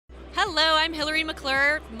Hello, I'm Hillary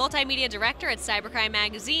McClure, Multimedia Director at Cybercrime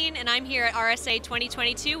Magazine, and I'm here at RSA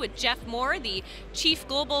 2022 with Jeff Moore, the Chief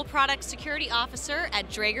Global Product Security Officer at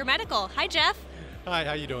Draeger Medical. Hi, Jeff. Hi,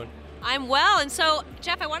 how you doing? I'm well, and so,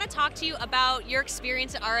 Jeff, I want to talk to you about your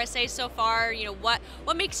experience at RSA so far. You know,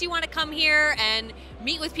 what makes you want to come here and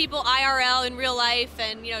meet with people IRL in real life,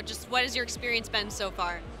 and just what has your experience been so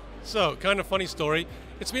far? So, kind of funny story.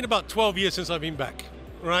 It's been about 12 years since I've been back,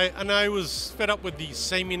 right? And I was fed up with the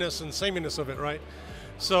sameness of it, right?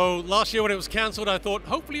 So last year when it was canceled, I thought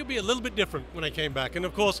hopefully it'll be a little bit different when I came back. And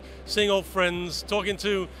of course, seeing old friends, talking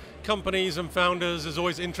to companies and founders is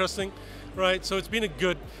always interesting, right? So it's been a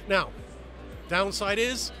good. Now, downside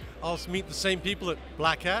is I'll meet the same people at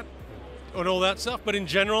Black Hat and all that stuff, but in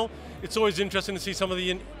general, it's always interesting to see some of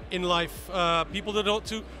the in-life people that I talk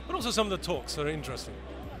to, but also some of the talks that are interesting.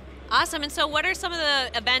 Awesome. And so what are some of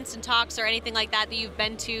the events and talks or anything like that that you've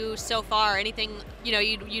been to so far? Anything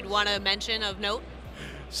you'd want to mention of note?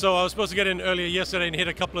 So I was supposed to get in earlier yesterday and hit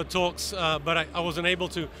a couple of talks, but I wasn't able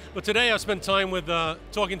to. But today I spent time with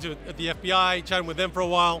talking to at the FBI, chatting with them for a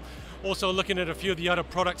while, also looking at a few of the other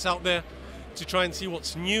products out there to try and see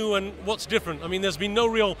what's new and what's different. I mean, there's been no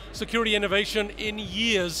real security innovation in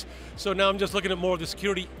years, so now I'm just looking at more of the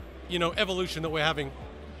security, evolution that we're having.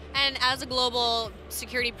 And as a global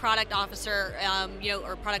security product officer,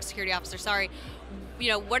 or product security officer, sorry,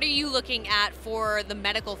 what are you looking at for the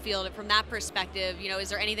medical field from that perspective? Is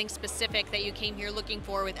there anything specific that you came here looking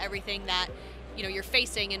for with everything that, you're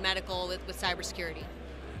facing in medical with cybersecurity?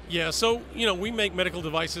 Yeah, so, we make medical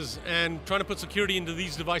devices, and trying to put security into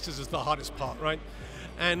these devices is the hardest part, right?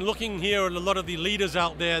 And looking here at a lot of the leaders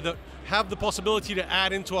out there that have the possibility to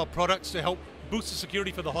add into our products to help boost the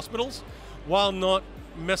security for the hospitals while not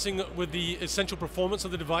messing with the essential performance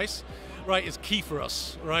of the device, right, is key for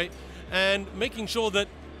us, right? And making sure that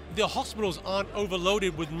the hospitals aren't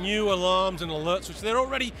overloaded with new alarms and alerts, which they're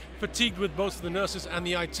already fatigued with, both the nurses and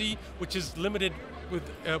the IT, which is limited with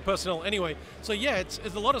personnel anyway. So yeah, it's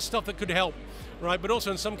a lot of stuff that could help, right? But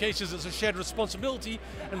also in some cases it's a shared responsibility,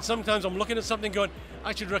 and sometimes I'm looking at something going,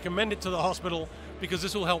 I should recommend it to the hospital because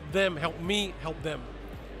this will help them, help me, help them.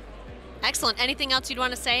 Excellent. Anything else you'd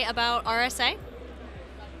want to say about RSA?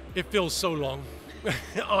 It feels so long,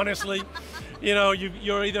 honestly.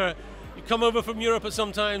 You're either, you come over from Europe at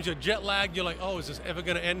sometimes, you're jet lagged, you're like, oh, is this ever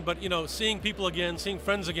going to end? But seeing people again, seeing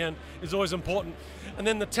friends again is always important. And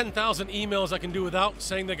then the 10,000 emails I can do without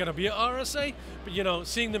saying they're going to be at RSA, but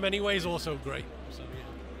seeing them anyway is also great. So, yeah.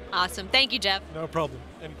 Awesome. Thank you, Jeff. No problem.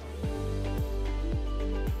 Anytime.